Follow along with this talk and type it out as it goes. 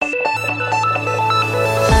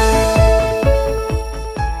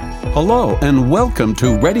Hello and welcome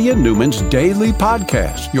to Reddy and Newman's Daily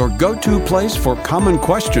Podcast, your go-to place for common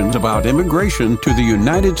questions about immigration to the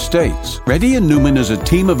United States. Reddy and Newman is a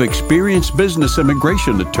team of experienced business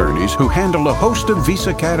immigration attorneys who handle a host of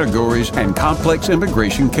visa categories and complex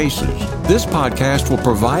immigration cases. This podcast will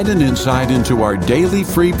provide an insight into our daily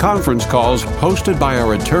free conference calls hosted by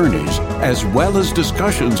our attorneys, as well as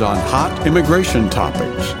discussions on hot immigration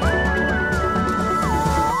topics.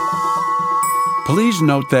 Please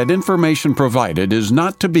note that information provided is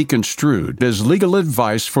not to be construed as legal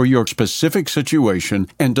advice for your specific situation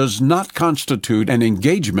and does not constitute an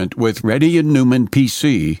engagement with Reddy and Newman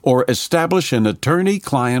PC or establish an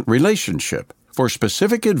attorney-client relationship. For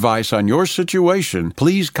specific advice on your situation,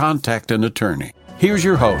 please contact an attorney. Here's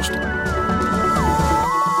your host.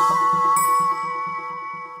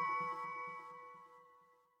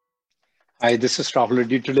 Hi, this is Rahul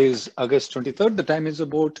Reddy. Today is August 23rd. The time is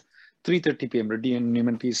about 3:30 p.m. Reddy and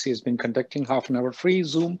Newman PC has been conducting half an hour free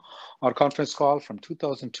Zoom or conference call from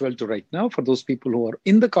 2012 to right now. For those people who are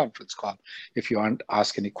in the conference call, if you want to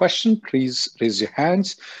ask any question, please raise your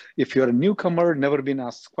hands. If you're a newcomer, never been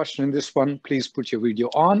asked a question in this one, please put your video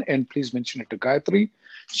on and please mention it to Gayatri.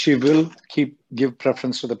 She will give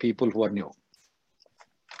preference to the people who are new.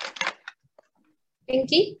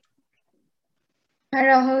 Pinky? Hi,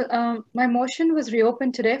 Rahul. My motion was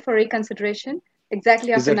reopened today for reconsideration.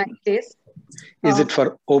 Exactly after 9 days. Is it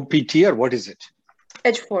for OPT or what is it?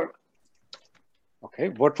 H4. Okay.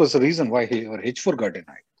 What was the reason why your H4 got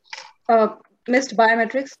denied? Missed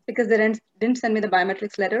biometrics because they didn't send me the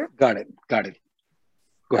biometrics letter. Got it. Go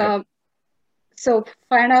ahead. So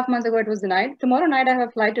 5.5 months ago, it was denied. Tomorrow night, I have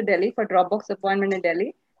a flight to Delhi for Dropbox appointment in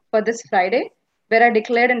Delhi for this Friday, where I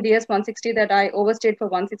declared in DS 160 that I overstayed for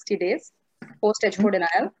 160 days post H4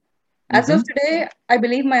 denial. As of today, I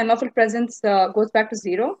believe my unlawful presence goes back to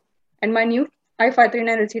 0, and my new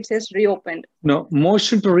I-539 receipt says reopened. No,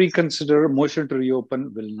 motion to reconsider, motion to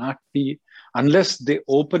reopen will not be, unless they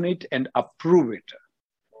open it and approve it.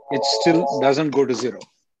 It still doesn't go to 0.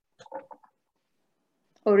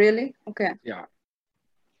 Oh, really? Okay. Yeah.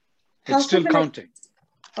 It's still counting.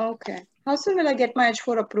 Okay. How soon will I get my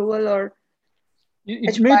H4 approval or?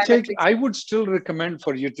 It may take, I would still recommend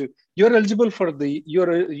for you to, you're eligible for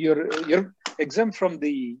you're exempt from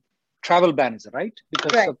the travel bans, right?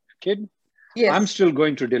 Because of kid? Yes. I'm still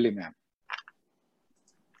going to Delhi, ma'am.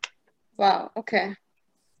 Wow, okay.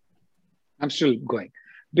 I'm still going.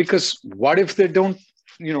 Because what if they don't,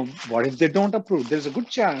 what if they don't approve? There's a good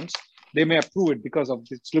chance they may approve it because of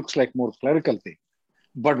this looks like more clerical thing.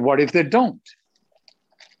 But what if they don't?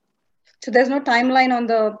 So there's no timeline on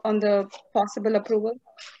the possible approval?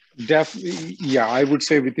 Definitely, yeah, I would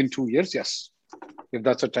say within 2 years, yes. If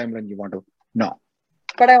that's a timeline you want to know.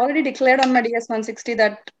 But I already declared on my DS 160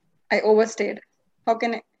 that I overstayed. How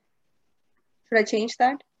can should I change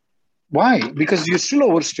that? Why? Because you still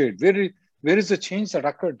overstayed. Where is the change that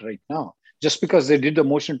occurred right now? Just because they did the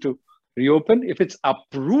motion to reopen, if it's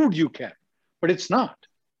approved, you can, but it's not.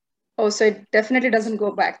 Oh, so it definitely doesn't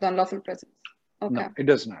go back, the unlawful presence. Okay. No, it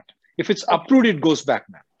does not. If it's approved, it goes back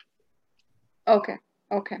now. Okay.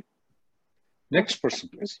 Next person,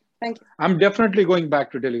 please. Thank you. I'm definitely going back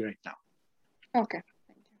to Delhi right now. Okay.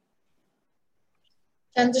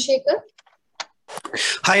 Thank you. Chandrasekhar?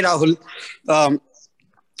 Hi, Rahul.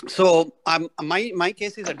 My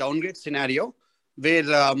case is a downgrade scenario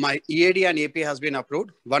where my EAD and AP has been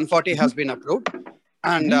approved. 140 has been approved.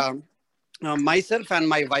 And myself and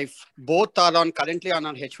my wife both are currently on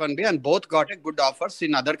our H1B and both got a good offers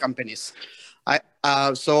in other companies.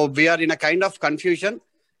 So we are in a kind of confusion.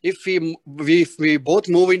 If we both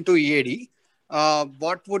move into EAD,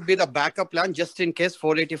 what would be the backup plan just in case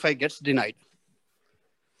 485 gets denied?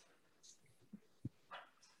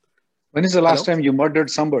 When is the last time you murdered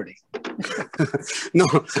somebody? No,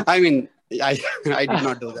 I mean, I did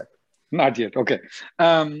not do that. Not yet. Okay.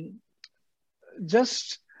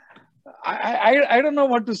 I don't know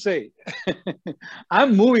what to say.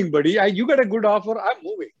 I'm moving, buddy. You got a good offer. I'm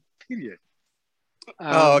moving. Period.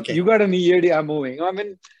 Okay. You got an EAD. I'm moving. I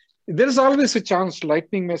mean, there's always a chance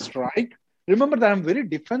lightning may strike. Remember that I'm very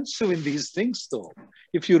defensive in these things, though.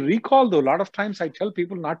 If you recall, though, a lot of times I tell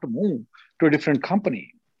people not to move to a different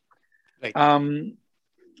company. Right.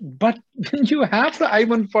 But when you have the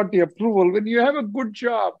I-140 approval, when you have a good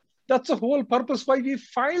job, that's the whole purpose why we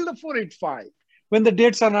filed the 485 when the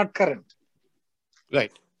dates are not current.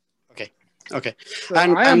 Right. Okay. So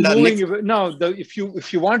I am moving. Now, if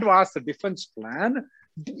you want to ask the defense plan,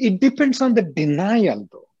 it depends on the denial,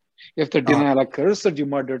 though. If the denial occurs that you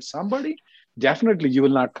murdered somebody, definitely you will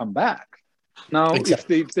not come back. Now,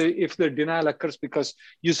 Exactly. if the denial occurs because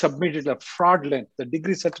you submitted a fraudulent, the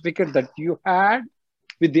degree certificate that you had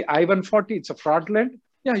with the I-140, it's a fraudulent,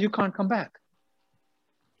 yeah, you can't come back.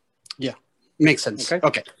 Yeah, makes sense.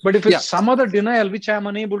 Okay. But if it's some other denial, which I'm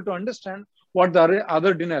unable to understand what the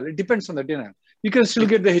other denial, it depends on the denial. You can still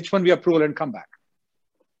get the H-1B approval and come back.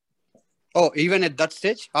 Oh, even at that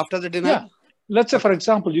stage, after the denial? Yeah. Let's say, for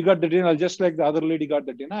example, you got the denial just like the other lady got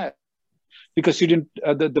the denial because you didn't,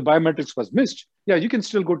 the biometrics was missed. Yeah, you can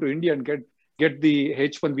still go to India and get the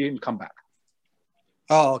H-1B and come back.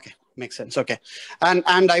 Oh, okay. Makes sense. Okay.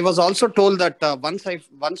 And I was also told that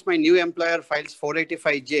once my new employer files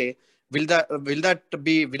 485J, will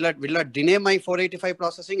that deny my 485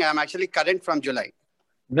 processing? I'm actually current from July.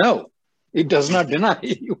 No, it does not deny.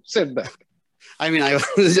 You said that. I mean, I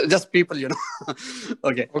was just people,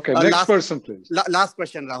 Okay. Okay. Next person, please. Last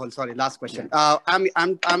question, Rahul. Sorry, last question.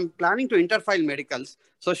 I'm planning to interfile medicals.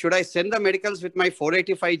 So should I send the medicals with my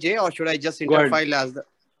 485J or should I just interfile as the?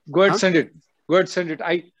 Go ahead, send it. Go ahead, send it.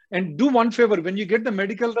 And do one favor. When you get the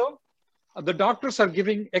medical, though, the doctors are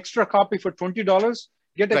giving extra copy for $20.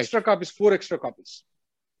 Get extra copies, 4 extra copies.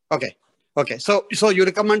 Okay. Okay. So you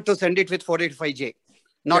recommend to send it with 485J,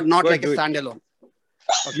 not like a standalone.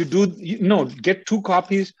 Okay. Get 2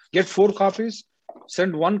 copies, get 4 copies,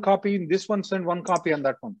 send 1 copy in this one, send 1 copy on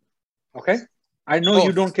that one. Okay. I know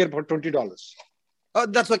you don't care for $20.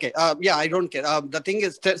 That's okay. Yeah, I don't care. The thing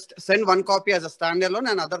is, send 1 copy as a standalone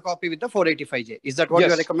and other copy with the 485J. Is that what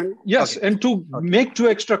you are recommending? Yes, okay. And make 2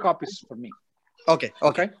 extra copies for me. Okay.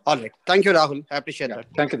 All right. Thank you, Rahul. I appreciate that.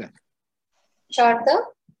 Thank you then. Sharda?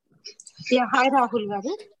 Yeah, hi, Rahul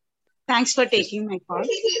Garu. Thanks for taking my call.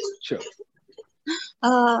 Sure.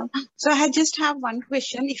 So I just have one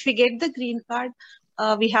question. If we get the green card,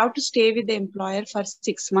 we have to stay with the employer for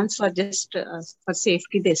 6 months for just for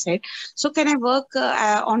safety, they said. So can I work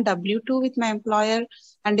on W-2 with my employer?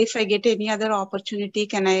 And if I get any other opportunity,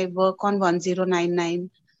 can I work on 1099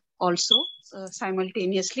 also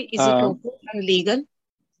simultaneously? Is it okay and legal?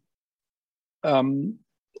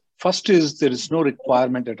 First is there is no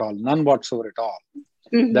requirement at all, none whatsoever at all,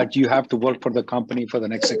 that you have to work for the company for the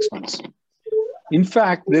next 6 months. In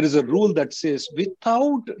fact, there is a rule that says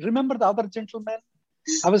remember the other gentleman?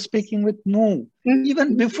 I was speaking with Moo.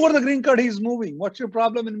 Even before the green card, he's moving. What's your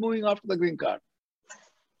problem in moving after the green card?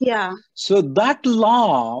 Yeah. So that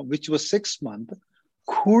law, which was 6 months,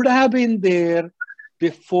 could have been there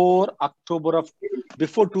before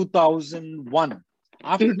 2001.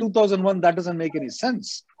 After 2001, that doesn't make any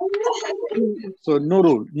sense. So no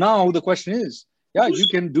rule. Now the question is, you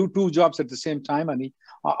can do 2 jobs at the same time. And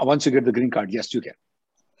once you get the green card, yes, you can.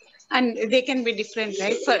 And they can be I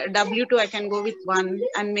right? For W-2, I can go with 1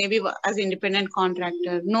 and maybe as independent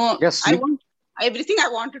contractor. No, yes, I want everything I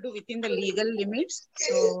want to do within the legal limits.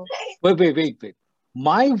 So wait.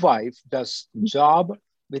 My wife does job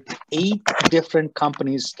with 8 different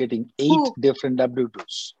companies getting 8 different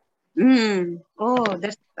W-2s. Oh,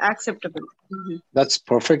 that's acceptable. That's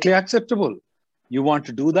perfectly acceptable. You want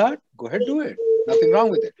to do that? Go ahead, do it. Nothing wrong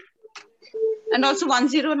with it. And also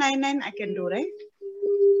 1099 I can do, right?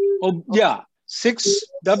 Oh, yeah. 6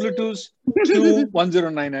 W-2s, 2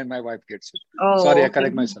 1099, my wife gets it. Oh, sorry, I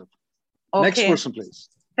correct myself. Okay. Next person, please.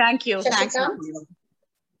 Thank you. Thanks.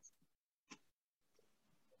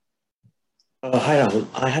 Hi, Rahul.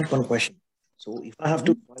 I had one question. So if I have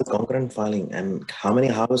to file concurrent filing, and how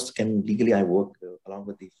many hours can legally I work along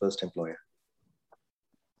with the first employer?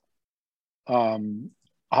 You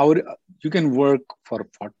can work for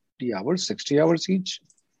 40 hours, 60 hours each.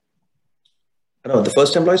 No, the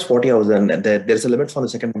first employer is 40 hours, and there's a limit for the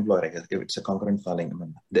second employer, I guess, if it's a concurrent filing.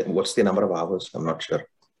 What's the number of hours? I'm not sure.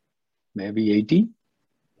 Maybe 80.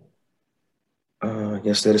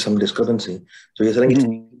 Yes, there is some discrepancy. So you're saying it's,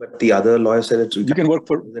 but the other lawyer said you can work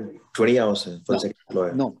for 20 hours for the second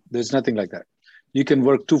employer. No, there's nothing like that. You can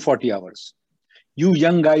work 240 hours. You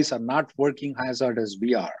young guys are not working as hard as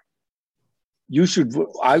we are. You should.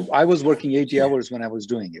 I was working 80 hours when I was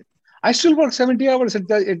doing it. I still work 70 hours at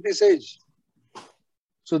this age.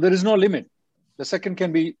 So there is no limit. The second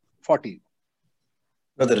can be 40.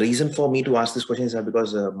 No, the reason for me to ask this question is that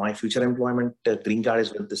because my future employment green card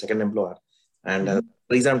is with the second employer. And the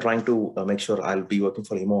reason I'm trying to make sure I'll be working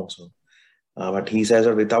for him also. But he says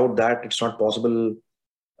that without that, it's not possible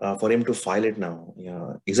for him to file it now.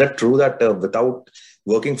 Yeah. Is that true that without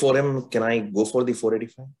working for him, can I go for the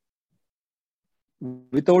 485?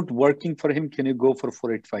 Without working for him, can you go for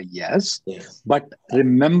 485? Yes. Yeah. But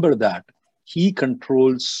remember that he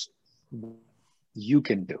controls what you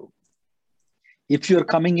can do. If you're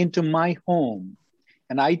coming into my home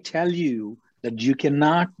and I tell you that you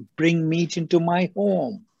cannot bring meat into my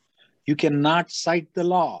home, You cannot cite the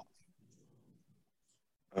law.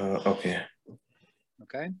 Okay.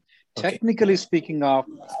 Okay. Technically speaking of,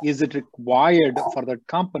 is it required for that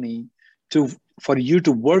company for you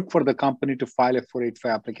to work for the company to file a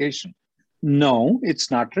 485 application? No, it's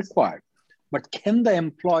not required. But can the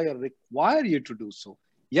employer require you to do so?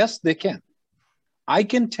 Yes, they can. I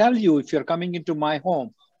can tell you, if you're coming into my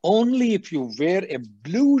home, only if you wear a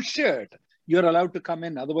blue shirt, you're allowed to come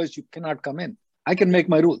in. Otherwise, you cannot come in. I can make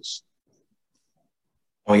my rules.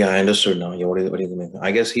 Oh yeah, I understood now. Yeah, what is the mean?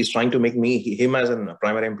 I guess he's trying to make him as a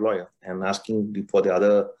primary employer and asking for the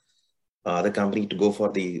other company to go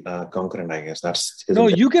for the concurrent. I guess that's his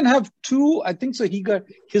you can have two. I think so.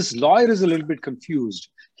 His lawyer is a little bit confused.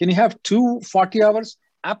 Can you have 40 hours?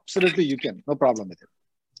 Absolutely, you can. No problem with it.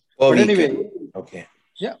 But anyway, okay.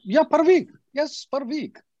 Yeah, per week. Yes, per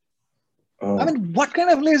week. Oh. I mean, what kind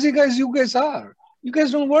of lazy guys you guys are? You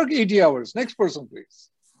guys don't work 80 hours. Next person, please.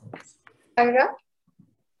 Ira?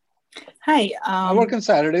 Hi. I work on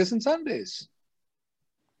Saturdays and Sundays.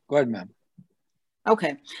 Go ahead, ma'am.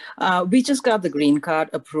 Okay. We just got the green card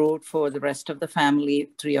approved for the rest of the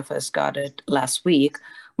family. 3 of us got it last week.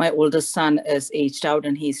 My oldest son is aged out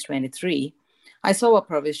and he's 23. I saw a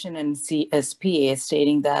provision in CSPA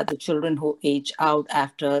stating that the children who age out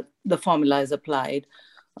after the formula is applied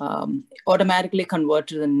automatically convert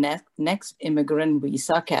to the next immigrant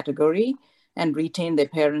visa category and retain their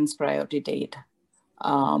parents' priority date.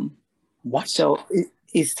 What? So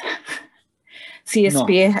is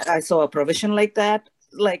CSPA, no. I saw a provision like that,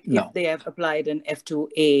 like no. If they have applied in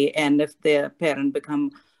F2A and if their parent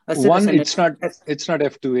become a citizen. It's not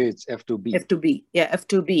F2A, it's F2B. F2B, yeah,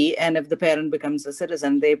 F2B. And if the parent becomes a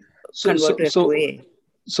citizen, they convert to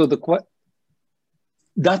F2A.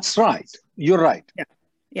 That's right. You're right.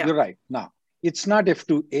 Yeah. You're right. Now, it's not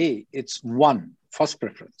F2A, it's first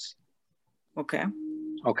preference. Okay.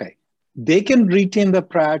 They can retain the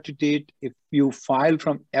priority date if you file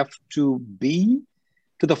from F2B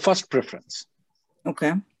to the first preference.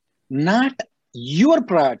 Okay. Not your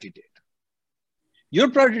priority date. Your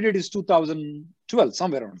priority date is 2012,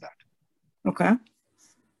 somewhere around that. Okay.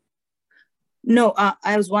 No,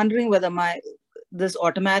 I was wondering whether this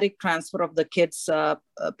automatic transfer of the kids'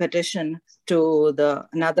 petition to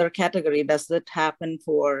another category, does that happen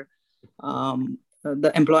for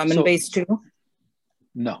the employment base too?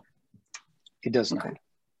 No, it does not.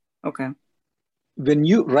 Okay.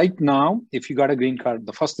 Right now, if you got a green card,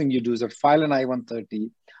 the first thing you do is file an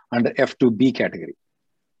I-130 under F2B category.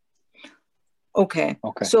 Okay.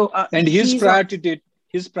 So, and his priority date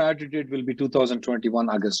will be 2021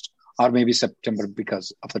 August or maybe September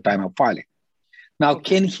because of the time of filing. Now,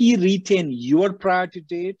 can he retain your priority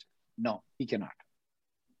date? No, he cannot.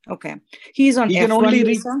 Okay. He's on F1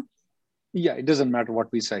 visa? Yeah, it doesn't matter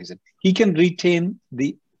what visa is it. He can retain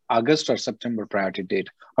the August or September priority date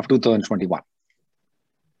of 2021.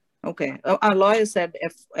 Okay. Our lawyer said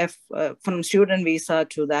from student visa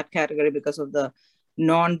to that category because of the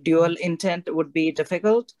non-dual intent would be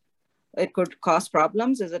difficult. It could cause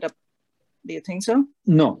problems. Do you think so?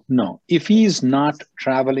 No. If he is not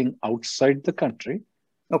traveling outside the country,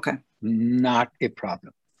 not a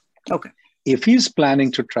problem. Okay. If he's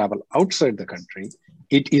planning to travel outside the country,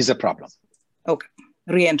 it is a problem. Okay.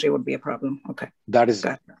 Re-entry would be a problem. Okay. That is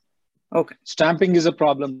it. Okay. Stamping is a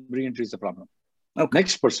problem. Re-entry is a problem. Okay.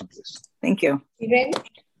 Next person, please. Thank you.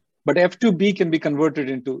 But F2B can be converted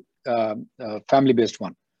into family-based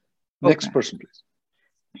one. Next person, please.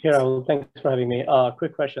 Here, Rahul, thanks for having me.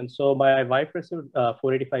 Quick question. So my wife received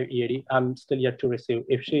 485 EAD. I'm still yet to receive.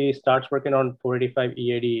 If she starts working on 485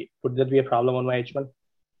 EAD, would that be a problem on my H1?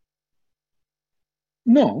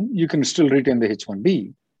 No, you can still retain the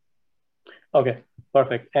H1B. Okay,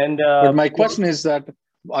 perfect. And but my question is that,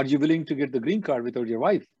 are you willing to get the green card without your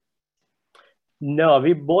wife? No,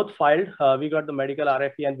 we both filed. We got the medical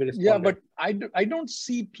RFE and we responded. Yeah, but I don't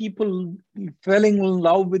see people falling in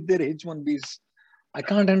love with their H1Bs. I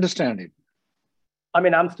can't understand it. I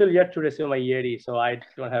mean, I'm still yet to receive my EAD, so I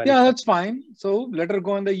don't have any. Yeah, that's fine. So let her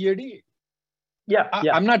go on the EAD. Yeah.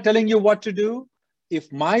 I'm not telling you what to do.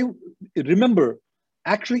 Remember,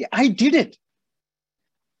 actually, I did it.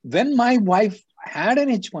 When my wife had an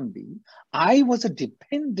H1B, I was a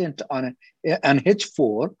dependent on an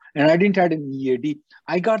H4 and I didn't have an EAD.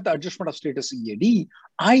 I got the adjustment of status EAD.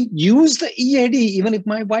 I used the EAD even if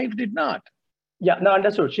my wife did not. Yeah, no,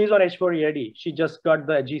 understood. She's on H4 EAD. She just got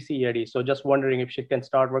the GC EAD. So just wondering if she can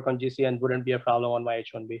start work on GC and wouldn't be a problem on my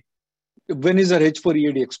H1B. When is her H4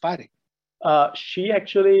 EAD expiring? She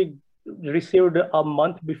actually received a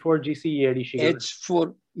month before GC EAD.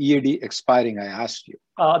 H4 EAD expiring, I asked you.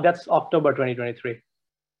 That's October 2023.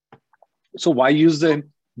 So why use the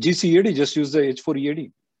GCEAD, just use the H4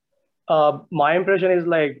 EAD. My impression is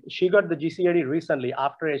like she got the GCEAD recently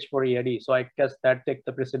after H4 EAD. So I guess that takes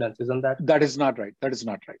the precedence, isn't that? That is not right. That is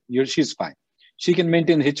not right. She's fine. She can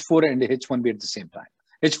maintain H4 and H1B at the same time.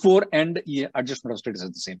 H4 and adjustment of status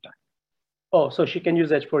at the same time. Oh, so she can use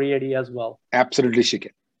H4 EAD as well? Absolutely, she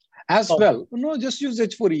can. As well. No, just use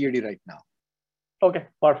H4 EAD right now. Okay,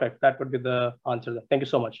 perfect. That would be the answer. Thank you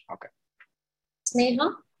so much. Okay.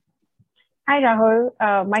 Sneha? Hi,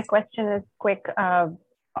 Rahul. My question is quick.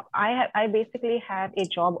 I basically had a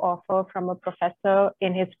job offer from a professor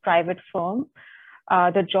in his private firm.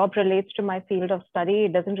 The job relates to my field of study.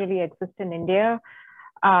 It doesn't really exist in India.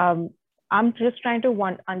 I'm just trying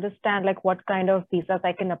to understand like what kind of visas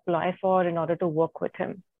I can apply for in order to work with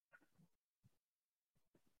him.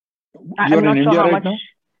 You're in India right now?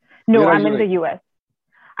 No, I'm in the US.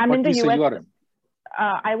 I'm in the US. You are in?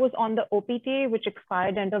 I was on the OPT, which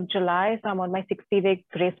expired end of July. So I'm on my 60-day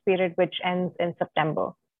grace period, which ends in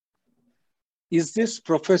September. Is this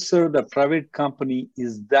professor, the private company,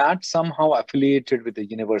 is that somehow affiliated with the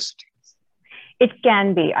university? It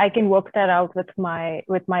can be. I can work that out with my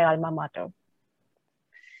alma mater.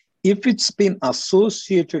 If it's been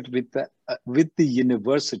associated with the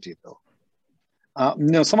university, though,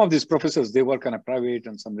 some of these professors, they work on a private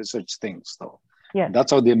and some research things, though. Yeah,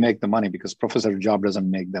 that's how they make the money, because professor job doesn't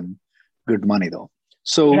make them good money, though.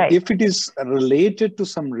 So if it is related to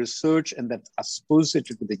some research and that's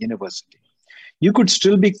associated with the university, you could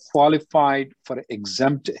still be qualified for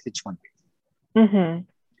exempt H1B. Mm-hmm.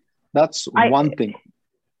 That's one thing.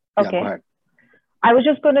 Okay. Yeah, go ahead. I was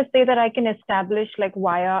just going to say that I can establish, like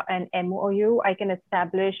via an MOU, I can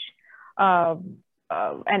establish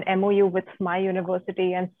an MOU with my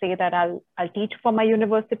university and say that I'll teach for my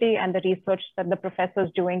university, and the research that the professor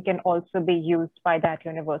is doing can also be used by that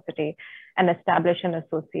university, and establish an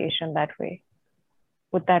association that way.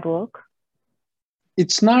 Would that work?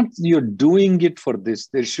 It's not you're doing it for this.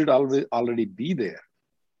 There should already be there.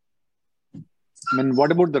 I mean,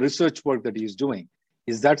 what about the research work that he's doing?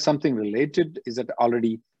 Is that something related? Is that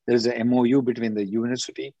already there's a MOU between the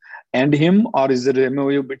university and him, or is it a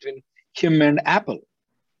MOU between him and Apple?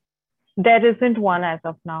 There isn't one as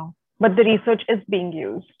of now, but the research is being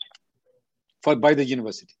used. By the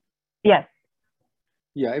university? Yes.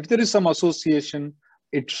 Yeah, if there is some association,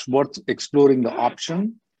 it's worth exploring the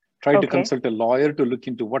option. Try to consult a lawyer to look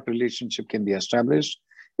into what relationship can be established.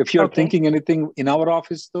 If you're thinking anything in our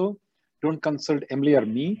office, though, don't consult Emily or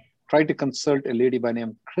me. Try to consult a lady by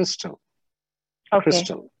name Crystal. Okay.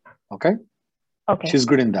 Crystal. Okay? Okay. She's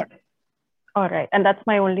good in that. All right. And that's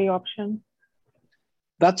my only option?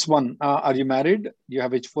 That's one. Are you married? Do you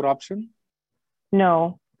have H4 option?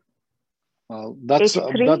 No. Well,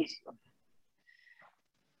 H3?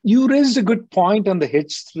 You raised a good point on the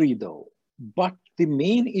H3, though. But the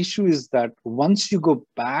main issue is that once you go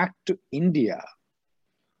back to India,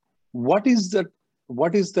 what is that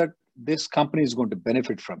this company is going to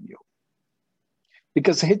benefit from you?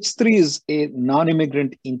 Because H3 is a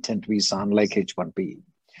non-immigrant intent visa, unlike H1B.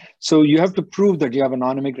 So you have to prove that you have a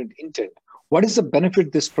non-immigrant intent. What is the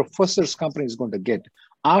benefit this professor's company is going to get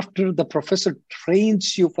after the professor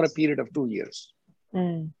trains you for a period of 2 years?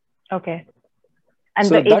 Okay. And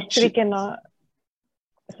so the H3 cannot...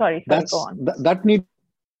 Sorry, go on. That needs to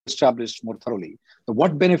be established more thoroughly.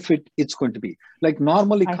 What benefit it's going to be. Like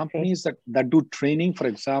normally companies that do training, for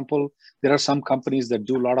example, there are some companies that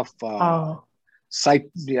do a lot of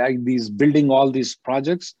building all these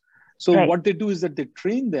projects. So what they do is that they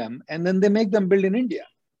train them and then they make them build in India.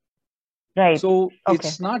 Right. So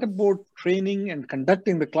it's not about training and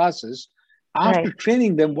conducting the classes. After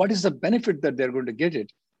training them, what is the benefit that they're going to get it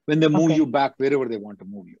when they move you back wherever they want to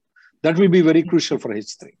move you? That will be very crucial for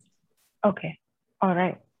H3. Okay. All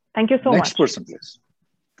right. Thank you so much. Next person, please.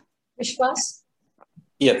 Vishwas?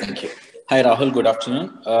 Yeah, thank you. Hi, Rahul. Good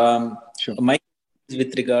afternoon. Sure. My is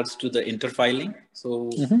with regards to the interfiling. So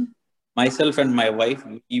myself and my wife,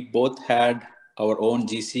 we both had our own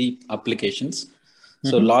GC applications.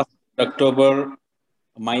 So last October,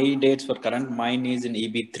 my dates were current. Mine is in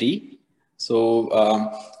EB3. So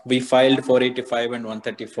we filed 485 and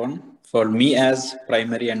 131 for me as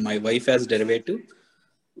primary and my wife as derivative.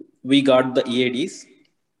 We got the EADs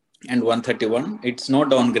and 131. It's not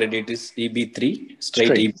downgraded, it is EB3,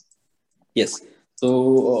 straight EB. Yes.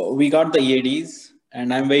 So we got the EADs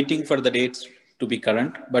and I'm waiting for the dates to be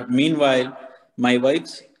current. But meanwhile, my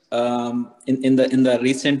wife's, in the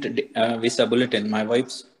recent visa bulletin, my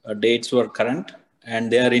wife's dates were current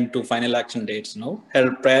and they are into final action dates now.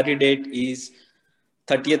 Her priority date is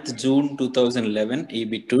 30th June 2011,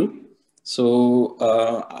 EB2. So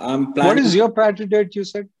I'm planning. What is your priority date, you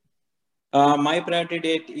said? My priority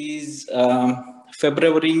date is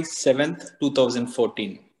February 7th,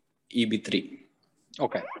 2014, EB3.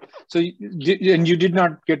 Okay. So, and you did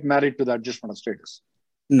not get married to the adjustment of status?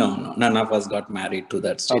 No, none of us got married to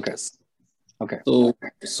that status. Okay.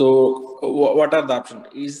 So what are the options?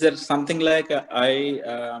 Is there something like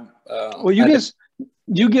well,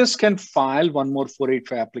 you guys can file one more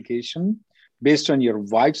 485 application based on your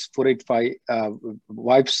wife's 485,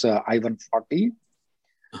 wife's I-140,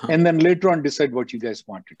 and then later on decide what you guys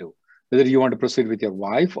want to do. Whether you want to proceed with your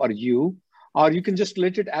wife or you can just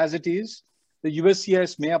let it as it is. The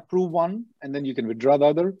USCIS may approve one, and then you can withdraw the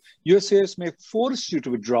other. USCIS may force you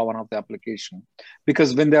to withdraw one of the application,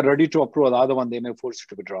 because when they're ready to approve the other one, they may force you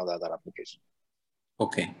to withdraw the other application.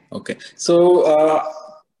 Okay. So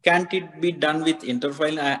can't it be done with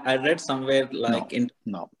interfile? I read somewhere like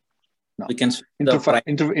no. We can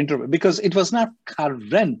because it was not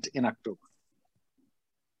current in October.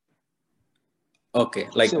 Okay,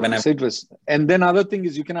 like it was. And then other thing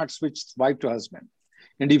is you cannot switch wife to husband.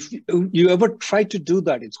 And if you ever try to do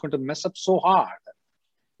that, it's going to mess up so hard.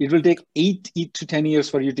 It will take 8 to 10 years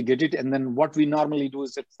for you to get it. And then what we normally do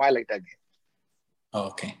is file it again.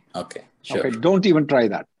 Okay, sure. Okay, don't even try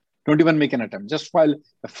that. Don't even make an attempt. Just file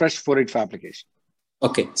a fresh 485 application.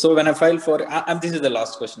 Okay, so when I file this is the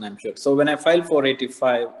last question, I'm sure. So when I file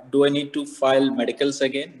 485, do I need to file medicals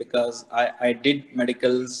again? Because I did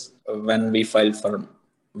medicals when we filed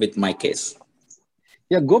with my case.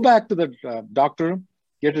 Yeah, go back to the doctor,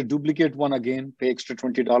 get a duplicate one again, pay extra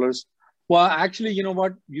 $20. Well, actually, you know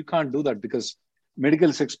what? You can't do that because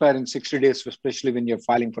medicals expire in 60 days, especially when you're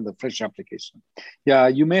filing for the fresh application. Yeah,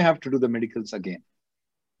 you may have to do the medicals again.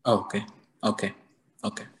 Okay.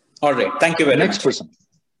 All right. Thank you very much. Next person.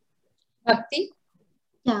 Bhakti.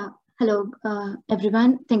 Yeah. Hello,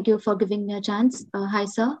 everyone. Thank you for giving me a chance. Hi,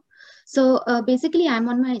 sir. So basically, I'm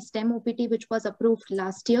on my STEM OPT, which was approved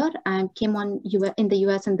last year and came on in the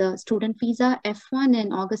US on the student visa F1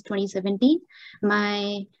 in August 2017.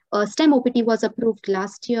 My STEM OPT was approved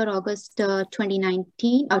last year, August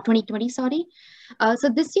 2020, sorry. So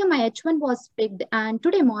this year, my H1 was picked, and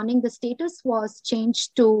today morning, the status was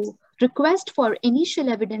changed to request for initial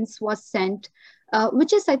evidence was sent,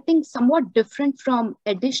 which is, I think, somewhat different from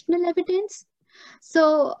additional evidence.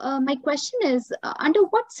 So my question is, under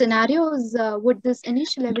what scenarios would this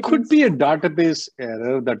initial evidence... It could be a database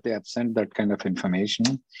error that they have sent that kind of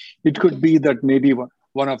information. It could be that maybe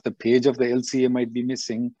one of the page of the LCA might be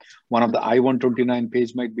missing. One of the I-129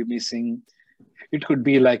 page might be missing. It could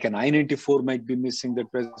be like an I-94 might be missing that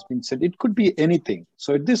has been sent. It could be anything.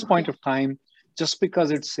 So at this point of time, just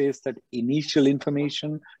because it says that initial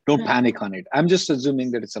information, don't panic on it. I'm just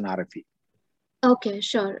assuming that it's an RFE. Okay,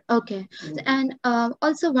 sure. Okay. And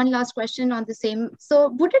also one last question on the same. So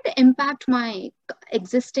would it impact my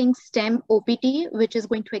existing STEM OPT, which is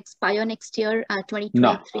going to expire next year,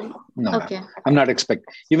 2023? No. Okay. No. I'm not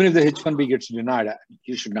expecting. Even if the H-1B gets denied,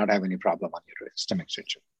 you should not have any problem on your STEM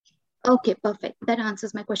extension. Okay, perfect. That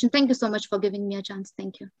answers my question. Thank you so much for giving me a chance.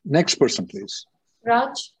 Thank you. Next person, please.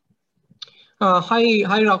 Raj. Hi,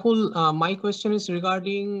 Rahul. My question is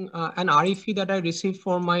regarding an RFE that I received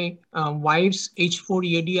for my wife's H4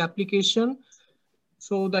 EAD application.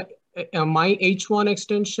 So that my H1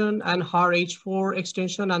 extension and her H4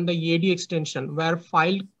 extension and the EAD extension were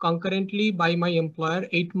filed concurrently by my employer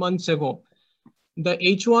 8 months ago. The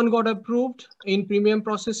H1 got approved in premium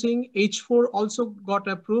processing. H4 also got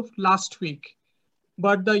approved last week.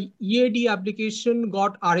 But the EAD application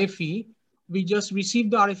got RFE. We just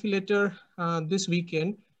received the RFE letter this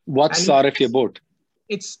weekend. What's the RFE about?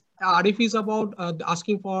 It's RFE is about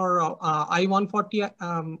asking for I-140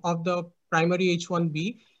 of the primary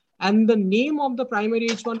H1B, and the name of the primary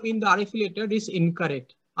H1B in the RFE letter is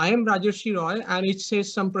incorrect. I am Rajarshi Roy, and it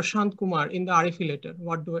says some Prashant Kumar in the RFE letter.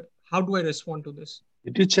 How do I respond to this?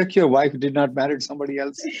 Did you check your wife did not marry somebody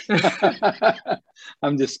else?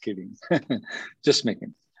 I'm just kidding. Just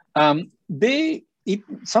making.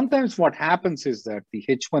 Sometimes what happens is that the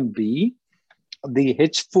H1B, the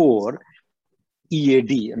H4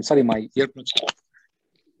 EAD, I'm sorry, my earphones.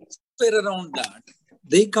 Around that,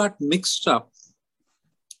 they got mixed up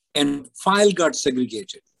and file got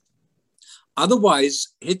segregated. Otherwise,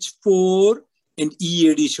 H4 and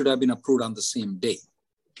EAD should have been approved on the same day.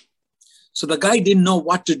 So the guy didn't know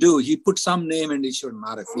what to do. He put some name and issued an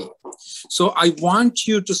RFE. So I want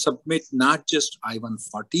you to submit not just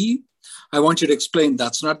I-140. I want you to explain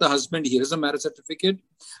that's not the husband. Here is a marriage certificate.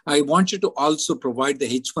 I want you to also provide the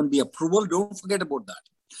H-1B approval. Don't forget about that.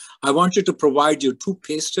 I want you to provide your 2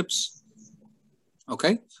 pay stubs.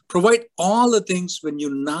 Okay? Provide all the things when you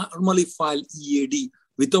normally file EAD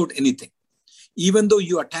without anything. even though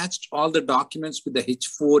you attached all the documents with the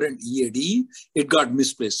H4 and EAD, it got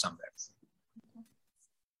misplaced somewhere.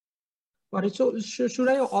 Got it. So should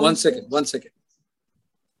I also... One second.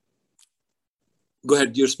 Go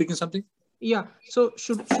ahead. You're speaking something? Yeah. So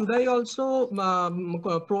should I also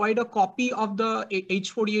provide a copy of the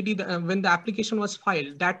H4 EAD when the application was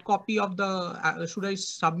filed? That copy of the should I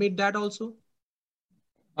submit that also?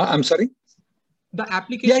 I'm sorry. The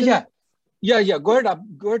application. Yeah. Go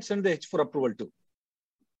ahead. Send the H4 approval too.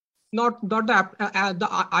 Not the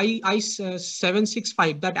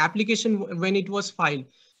I-765. That application when it was filed.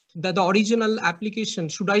 The original application,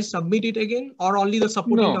 should I submit it again or only the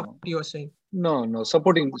supporting document you are saying? No.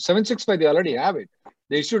 Supporting 765, they already have it.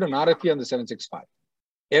 They issued an RFP on the 765.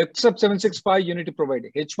 Except 765, you need to provide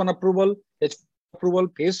H1 approval,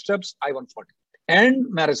 pay stubs, I-140, and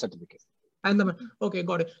marriage certificate. And okay,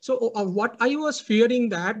 got it. So what I was fearing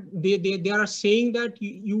that they are saying that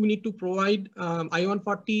you need to provide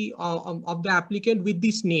I-140 of the applicant with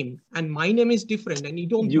this name, and my name is different, and you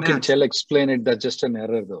don't. You can explain it. That's just an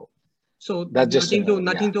error, though. So that's just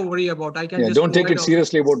nothing to worry about. I can just don't take it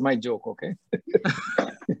seriously about my joke, okay?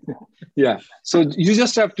 Yeah. So you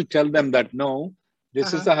just have to tell them that no,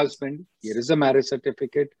 this is the husband. Here is the marriage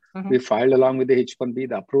certificate. We filed along with the H1B.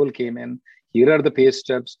 The approval came in. Here are the pay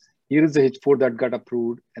stubs. Here is the H4 that got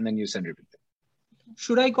approved, and then you send it to them.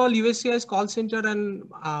 Should I call USCIS call center and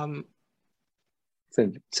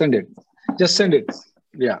send it? Just send it.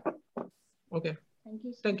 Yeah. Okay.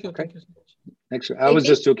 Thank you. Okay. Thank you so much. Next, I was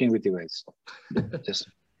just joking with you guys. Just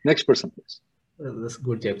next person, please. That's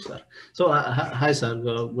good job, sir. So hi, sir.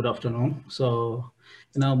 Good afternoon. So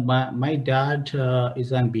my dad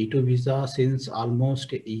is on B2 visa since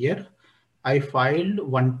almost a year. I filed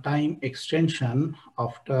one-time extension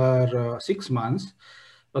after 6 months.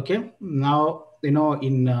 Okay. Now,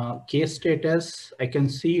 in case status, I can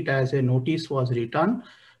see it as a notice was returned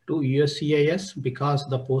to USCIS because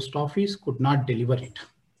the post office could not deliver it.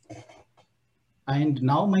 And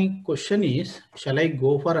now my question is, shall I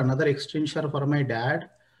go for another extension for my dad,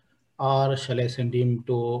 or shall I send him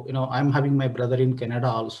to, I'm having my brother in Canada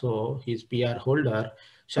also, he's PR holder.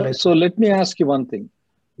 So let me ask you one thing.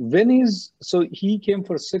 So he came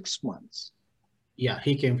for 6 months. Yeah,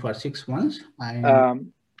 he came for 6 months.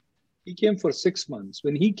 And he came for 6 months.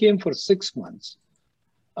 When he came for 6 months,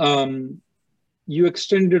 you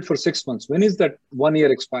extended for 6 months. When is that 1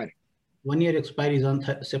 year expiring? 1 year expiry is on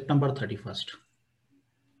September 31st.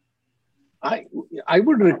 I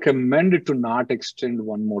would recommend it to not extend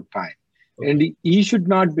one more time. Okay. And he should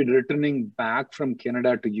not be returning back from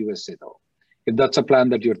Canada to USA though, if that's a plan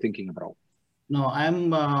that you're thinking about. No,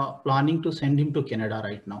 I'm planning to send him to Canada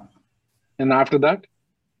right now. And after that?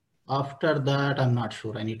 After that, I'm not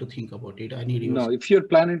sure. I need to think about it. No, if you're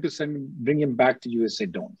planning to bring him back to USA,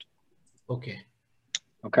 don't. Okay.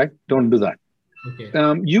 Okay, don't do that. Okay.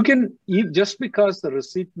 You can, just because the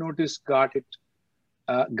receipt notice got it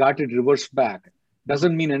reversed back,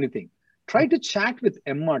 doesn't mean anything. Try to chat with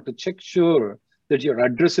Emma to check sure that your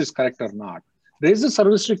address is correct or not. Raise a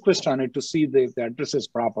service request on it to see if the address is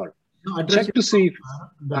proper. No, check to see if...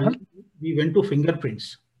 We went to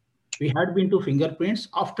fingerprints. We had been to fingerprints.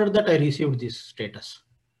 After that, I received this status.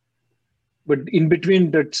 But in between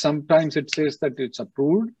that, sometimes it says that it's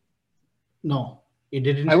approved. No, it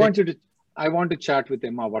didn't. I want to chat with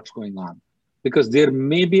Emma what's going on, because there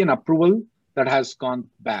may be an approval that has gone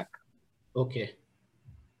back. Okay.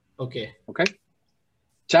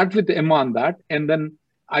 Chat with Emma on that, and then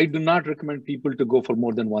I do not recommend people to go for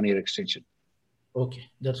more than 1 year extension. Okay,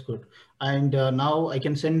 that's good. And now I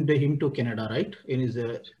can send him to Canada, right? There's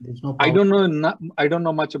no. I don't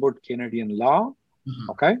know much about Canadian law.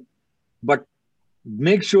 Okay, but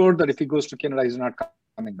make sure that if he goes to Canada, he's not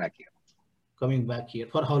coming back here. Coming back here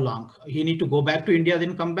for how long? He need to go back to India,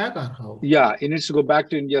 then come back, or how? Yeah, he needs to go back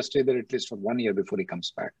to India, stay there at least for 1 year before he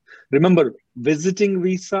comes back. Remember, visiting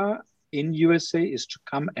visa in USA is to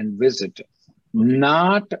come and visit,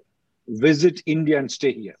 not visit India and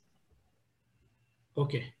stay here.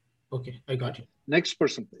 Okay, I got you. Next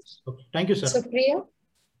person, please. Okay, thank you, sir. Supriya.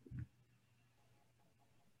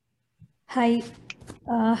 Hi,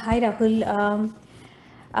 Rahul.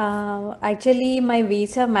 Actually, my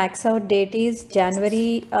visa max out date is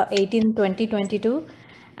January 18, 2022,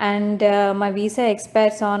 and my visa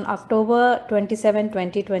expires on October 27,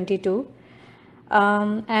 2022.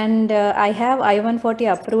 And I have I-140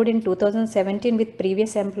 approved in 2017 with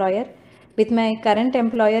previous employer. With my current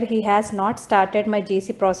employer, he has not started my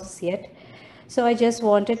GC process yet. So I just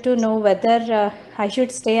wanted to know whether I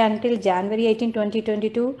should stay until January 18,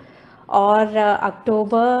 2022 or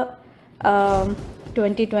October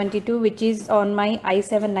 2022, which is on my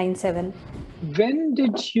I-797. When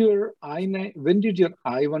did your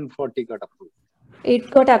I-140 got approved?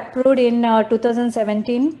 It got approved in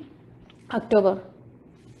 2017, October.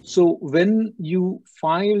 So when you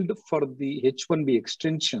filed for the H-1B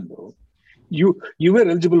extension, though, you were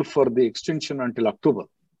eligible for the extension until October,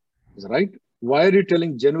 is that right? Why are you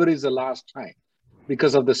telling January is the last time?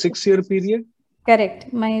 Because of the 6-year period?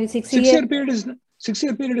 Correct. My 6-year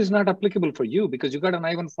period is not applicable for you because you got an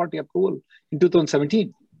I-140 approval in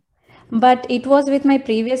 2017. But it was with my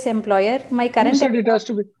previous employer. My current Who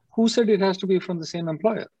said it has to be from the same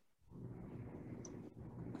employer?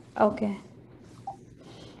 Okay.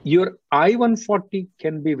 Your I-140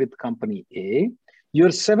 can be with company A. Your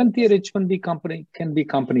 7th-year H-1B company can be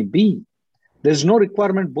company B. There's no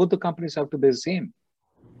requirement both the companies have to be the same.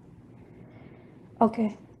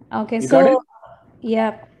 Okay. Okay. You got it?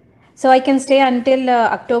 Yeah. So I can stay until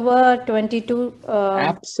October 22.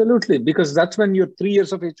 Absolutely, because that's when your 3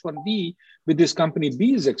 years of H-1B with this company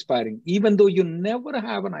B is expiring. Even though you never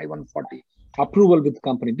have an I-140 approval with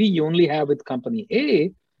company B, you only have with company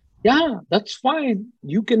A. Yeah, that's fine.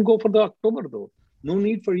 You can go for the October though. No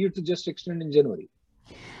need for you to just extend in January.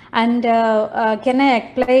 And can I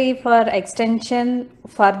apply for extension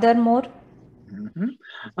furthermore?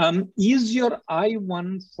 Is your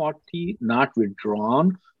I-140 not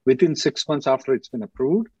withdrawn within 6 months after it's been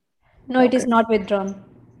approved? No, it is not withdrawn.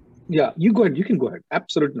 Yeah, you go ahead. You can go ahead.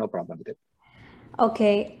 Absolutely no problem with it.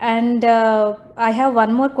 Okay. And I have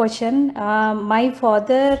one more question. My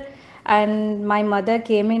father and my mother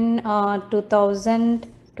came in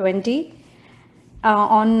 2020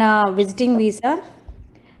 on visiting visa.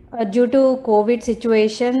 Due to COVID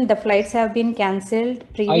situation, the flights have been cancelled.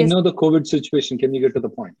 I know the COVID situation. Can you get to the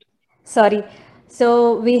point? Sorry.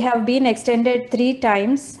 So we have been extended 3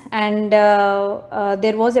 times, and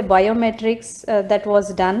there was a biometrics that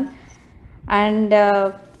was done, and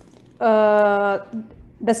the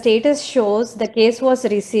status shows the case was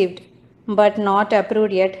received but not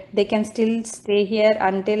approved yet. They can still stay here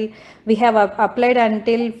until we have applied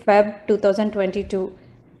until Feb 2022.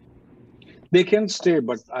 They can stay,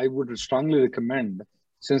 but I would strongly recommend,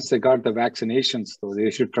 since they got the vaccinations, though,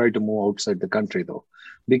 they should try to move outside the country, though,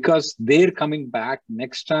 because they're coming back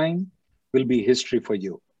next time will be history for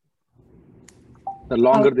you. The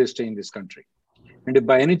longer they stay in this country. And if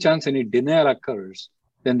by any chance any denial occurs,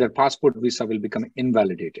 then their passport visa will become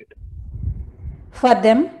invalidated. For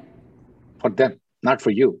them? For them, not for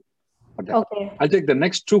you. For them. Okay. I'll take the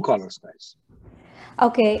next 2 callers, guys.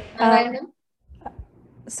 Okay.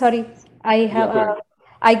 Sorry. I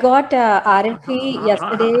got RFE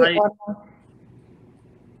yesterday.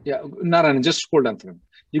 Narayan, just hold on for a minute.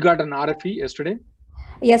 You got an RFE yesterday?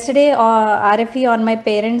 Yesterday, RFE on my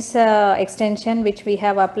parents' extension, which we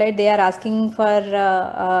have applied. They are asking for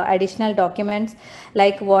additional documents,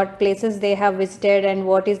 like what places they have visited and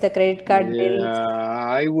what is the credit card bill.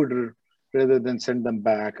 I would, rather than send them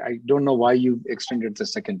back. I don't know why you extended the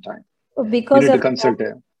second time. Because you need of to consult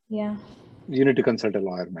yeah. You need to consult a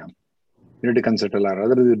lawyer, ma'am. You need to consult a lawyer.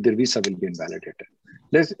 Otherwise, their visa will be invalidated.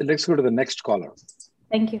 Let's go to the next caller.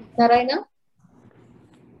 Thank you. Narayana?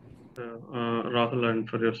 Rahul, and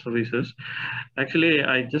for your services. Actually,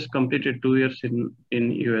 I just completed 2 years in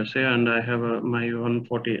USA, and I have my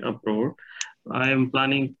 140 approved. I am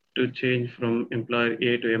planning to change from employer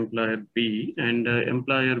A to employer B, and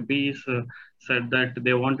employer B said that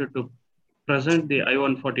they wanted to present the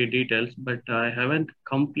I-140 details, but I haven't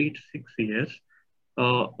complete 6 years.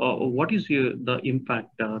 What is the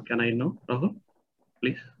impact? Can I know, Rahul,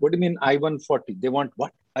 please? What do you mean I-140? They want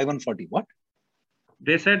what? I-140 what?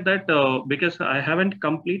 They said that because I haven't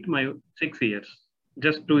complete my 6 years,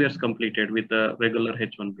 just 2 years completed with the regular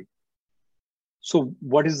H-1B. So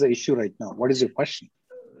what is the issue right now? What is your question?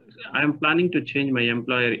 I'm planning to change my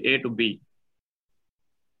employer A to B.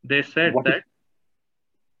 They said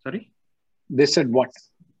sorry? They said what?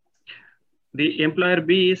 The employer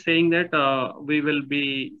B is saying that we will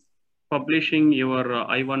be publishing your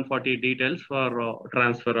I-140 details for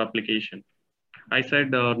transfer application. I said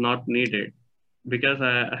not needed, because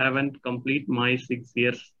I haven't complete my 6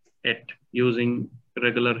 years yet using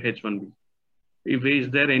regular H-1B. Is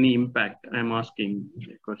there any impact? I'm asking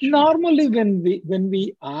the question. Normally, when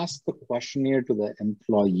we ask the questionnaire to the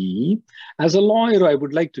employee, as a lawyer, I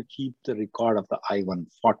would like to keep the record of the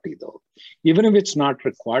I-140 though. Even if it's not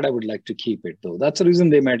required, I would like to keep it though. That's the reason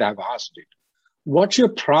they might have asked it. What's your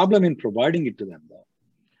problem in providing it to them though?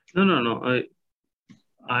 No.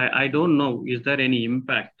 I don't know. Is there any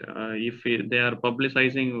impact if they are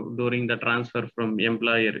publicizing during the transfer from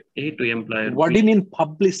employer A to employer B? What do you mean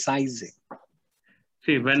publicizing?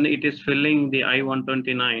 See, when it is filling the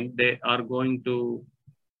I-129, they are going to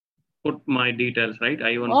put my details, right?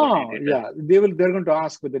 I-140 Oh, details. yeah. They're going to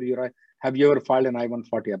ask whether have you ever filed an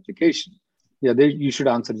I-140 application? Yeah, you should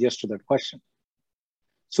answer yes to that question.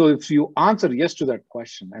 So if you answer yes to that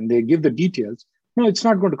question and they give the details, no, it's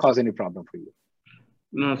not going to cause any problem for you.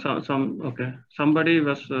 No, okay. Somebody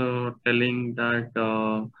was telling that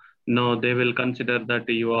no, they will consider that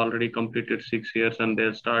you already completed 6 years and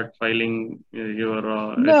they'll start filing your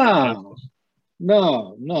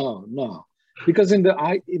No. Because in the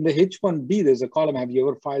H-1B, there's a column, have you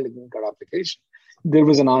ever filed a green card application? There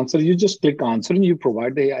was an answer. You just click answer and you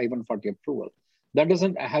provide the I-140 approval. That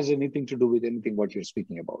has anything to do with anything what you're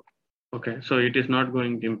speaking about. Okay, so it is not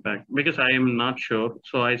going to impact because I am not sure.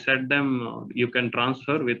 So I said them you can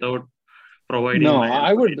transfer without providing. No,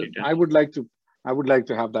 I would like to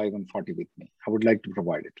have the I-140 with me. I would like to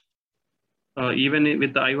provide it. Even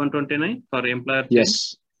with the I-129 for employer?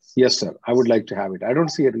 Yes, sir. I would like to have it. I don't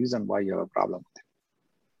see a reason why you have a problem with it.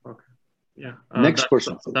 Okay. Yeah. Next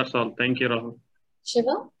question. That's all. Thank you, Rahul.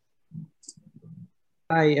 Shiva?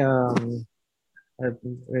 Hi.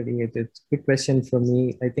 Really, it's a quick question for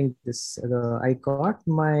me. I think I got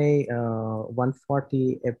my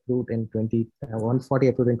 140 approved in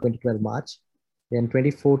 2012 March. In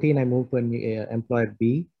 2014, I moved to an employer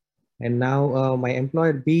B, and now my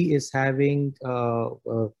employer B is having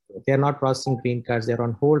they're not processing green cards. They're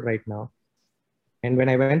on hold right now. And when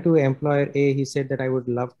I went to employer A, he said that I would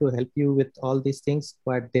love to help you with all these things,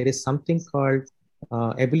 but there is something called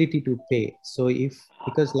ability to pay. So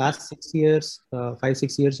because last 6 years,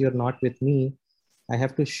 5-6 years, you're not with me, I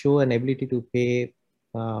have to show an ability to pay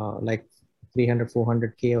like 300,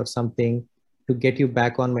 400K or something to get you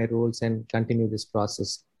back on my rolls and continue this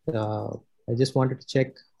process. I just wanted to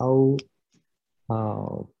check how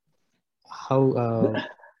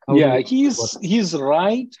yeah, he's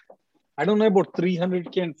right. I don't know about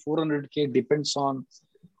 300K and 400K, depends on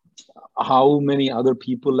how many other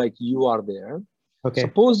people like you are there. Okay.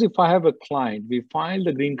 Suppose if I have a client, we filed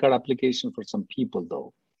a green card application for some people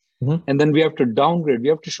though, and then we have to downgrade, we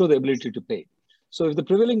have to show the ability to pay. So if the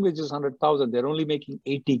prevailing wage is 100,000, they're only making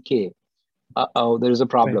 80K. There is a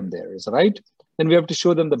problem there, is right? Then we have to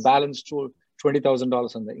show them the balance to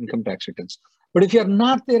 $20,000 on the income tax returns. But if you're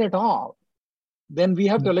not there at all, then we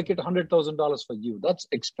have to allocate $100,000 for you. That's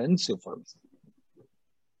expensive for me.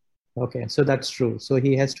 Okay, so that's true. So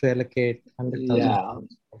he has to allocate 100,000.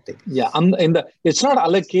 Yeah. It's not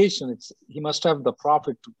allocation. He must have the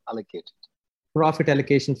profit to allocate it. Profit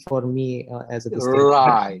allocation for me as a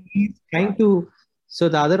right. He's trying to. So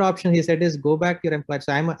the other option he said is go back to your employer.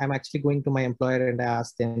 So I'm actually going to my employer and I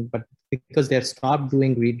asked them, but because they've stopped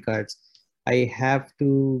doing green cards, I have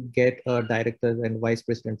to get a director and vice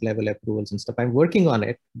president level approvals and stuff. I'm working on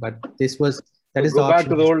it, but that is go the option. Go back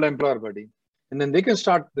to the old employer, buddy. And then they can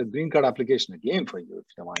start the green card application again for you if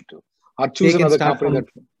they want to. Or choose another company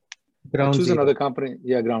another company.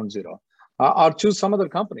 Yeah, ground zero. Or choose some other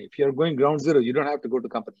company. If you're going ground zero, you don't have to go to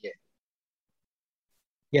company A.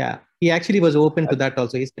 Yeah, he actually was open to that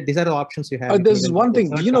also. He said, these are the options you have. There's one thing.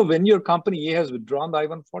 Do you know when your company A has withdrawn the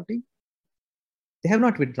I-140? They have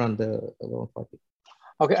not withdrawn the I-140.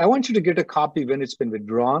 Okay, I want you to get a copy when it's been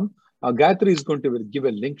withdrawn. Gayatri is going to give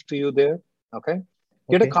a link to you there. Okay,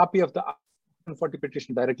 get a copy of the I-140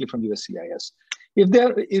 petition directly from USCIS.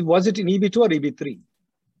 Was it in EB2 or EB3?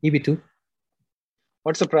 EB2.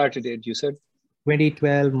 What's the priority date you said?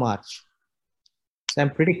 2012 March. So I'm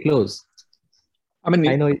pretty close. I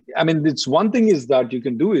mean, it's one thing is that you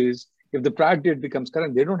can do is if the priority date becomes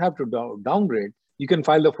current, they don't have to downgrade. You can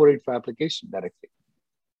file the 485 application directly.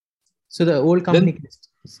 So the old company can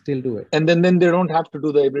still do it. And then they don't have to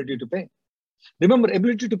do the ability to pay. Remember,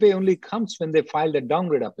 ability to pay only comes when they file the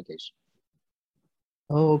downgrade application.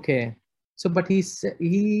 Oh, okay. So, but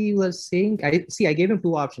he was saying, I gave him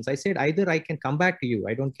two options. I said, either I can come back to you.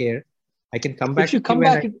 I don't care. I can come back. If you come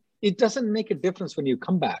back, it doesn't make a difference when you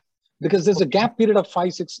come back because there's a gap period of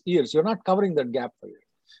 5-6 years. You're not covering that gap period.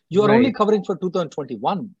 You are only covering for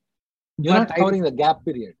 2021. You're not covering the gap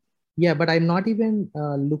period. Yeah, but I'm not even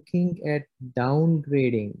looking at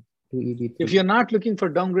downgrading to EB3. If you're not looking for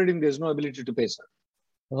downgrading, there's no ability to pay, sir.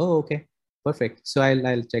 Oh, okay. Perfect. So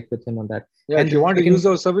I'll check with him on that. Yeah, and if you want to use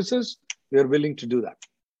our services, we are willing to do that.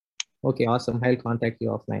 Okay, awesome. I'll contact you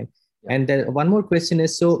offline. Yeah. And one more question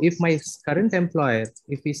is, so if my current employer,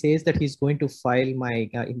 if he says that he's going to file my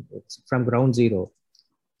from ground zero,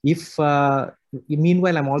 if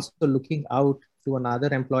meanwhile I'm also looking out to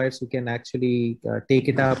another employers who can actually take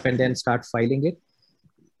it up and then start filing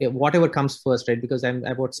it, whatever comes first, right? Because I'm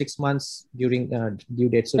about 6 months during due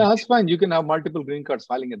date. So yeah, that's fine. You can have multiple green cards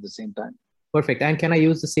filing at the same time. Perfect. And can I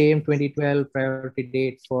use the same 2012 priority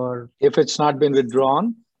date for? If it's not been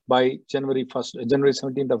withdrawn, by January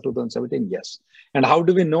 17th of 2017? Yes. And how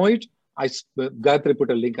do we know it? Gayatri put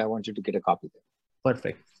a link. I want you to get a copy there.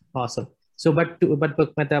 Perfect. Awesome. So, but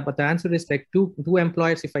the answer is like two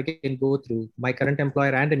employers, if I can go through, my current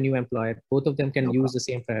employer and a new employer, both of them can use the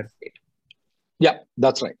same priority date. Yeah,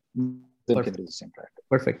 that's right. They Perfect. can do the same priority.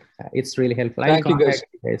 Perfect. It's really helpful. Thank you, guys.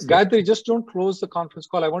 guys. Gayatri, just don't close the conference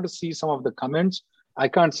call. I want to see some of the comments. I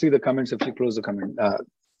can't see the comments if you close the comment.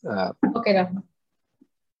 Okay, Rahul.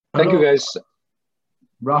 Thank you, guys.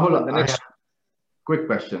 Rahul, The next, quick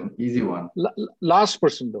question, easy one. last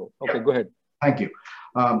person though. Okay, go ahead. Thank you.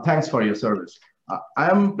 Thanks for your service. I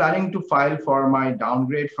am planning to file for my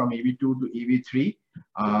downgrade from EV2 to EV3.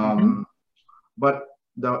 But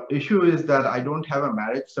the issue is that I don't have a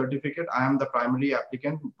marriage certificate. I am the primary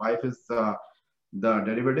applicant. Wife is the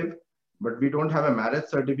derivative, but we don't have a marriage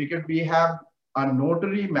certificate. We have a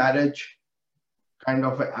notary marriage kind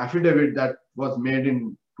of affidavit that was made in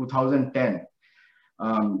 2010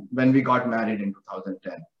 when we got married in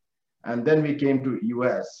 2010. And then we came to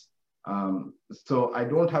US. So I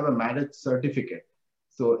don't have a marriage certificate.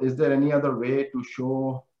 So is there any other way to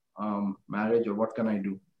show marriage, or what can I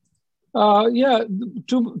do? Yeah,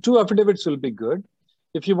 two affidavits will be good.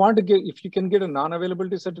 If you can get a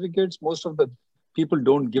non-availability certificates, most of the people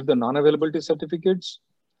don't give the non-availability certificates.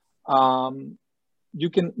 You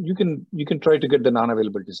can try to get the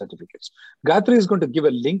non-availability certificates. Gayatri is going to give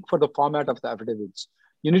a link for the format of the affidavits.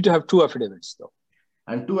 You need to have 2 affidavits though.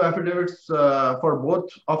 And 2 affidavits for both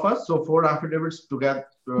of us. So 4 affidavits to get.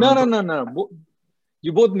 No.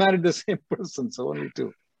 You both married the same person, so only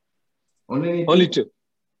 2. Only two.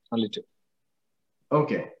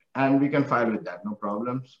 Okay, and we can file with that, no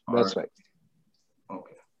problems. That's right.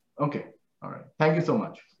 Okay. All right. Thank you so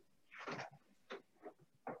much.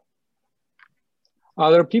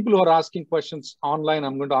 There are people who are asking questions online.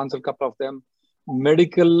 I'm going to answer a couple of them.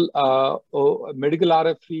 Medical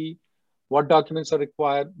RFE. What documents are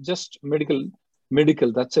required? Just medical.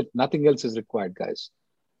 That's it. Nothing else is required, guys.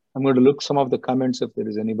 I'm going to look some of the comments if there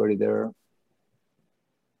is anybody there.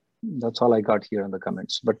 That's all I got here in the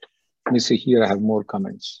comments. But let me see here. I have more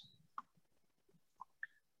comments.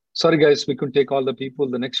 Sorry, guys, we couldn't take all the people.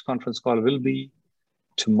 The next conference call will be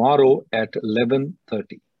tomorrow at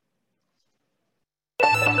 11:30.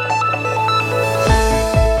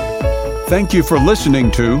 Thank you for listening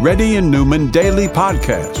to Reddy and Newman Daily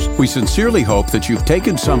Podcast. We sincerely hope that you've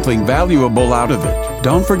taken something valuable out of it.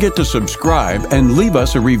 Don't forget to subscribe and leave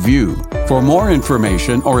us a review. For more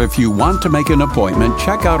information, or if you want to make an appointment,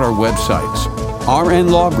 check out our websites,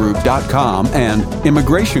 rnlawgroup.com and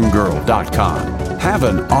immigrationgirl.com. Have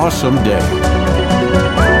an awesome day.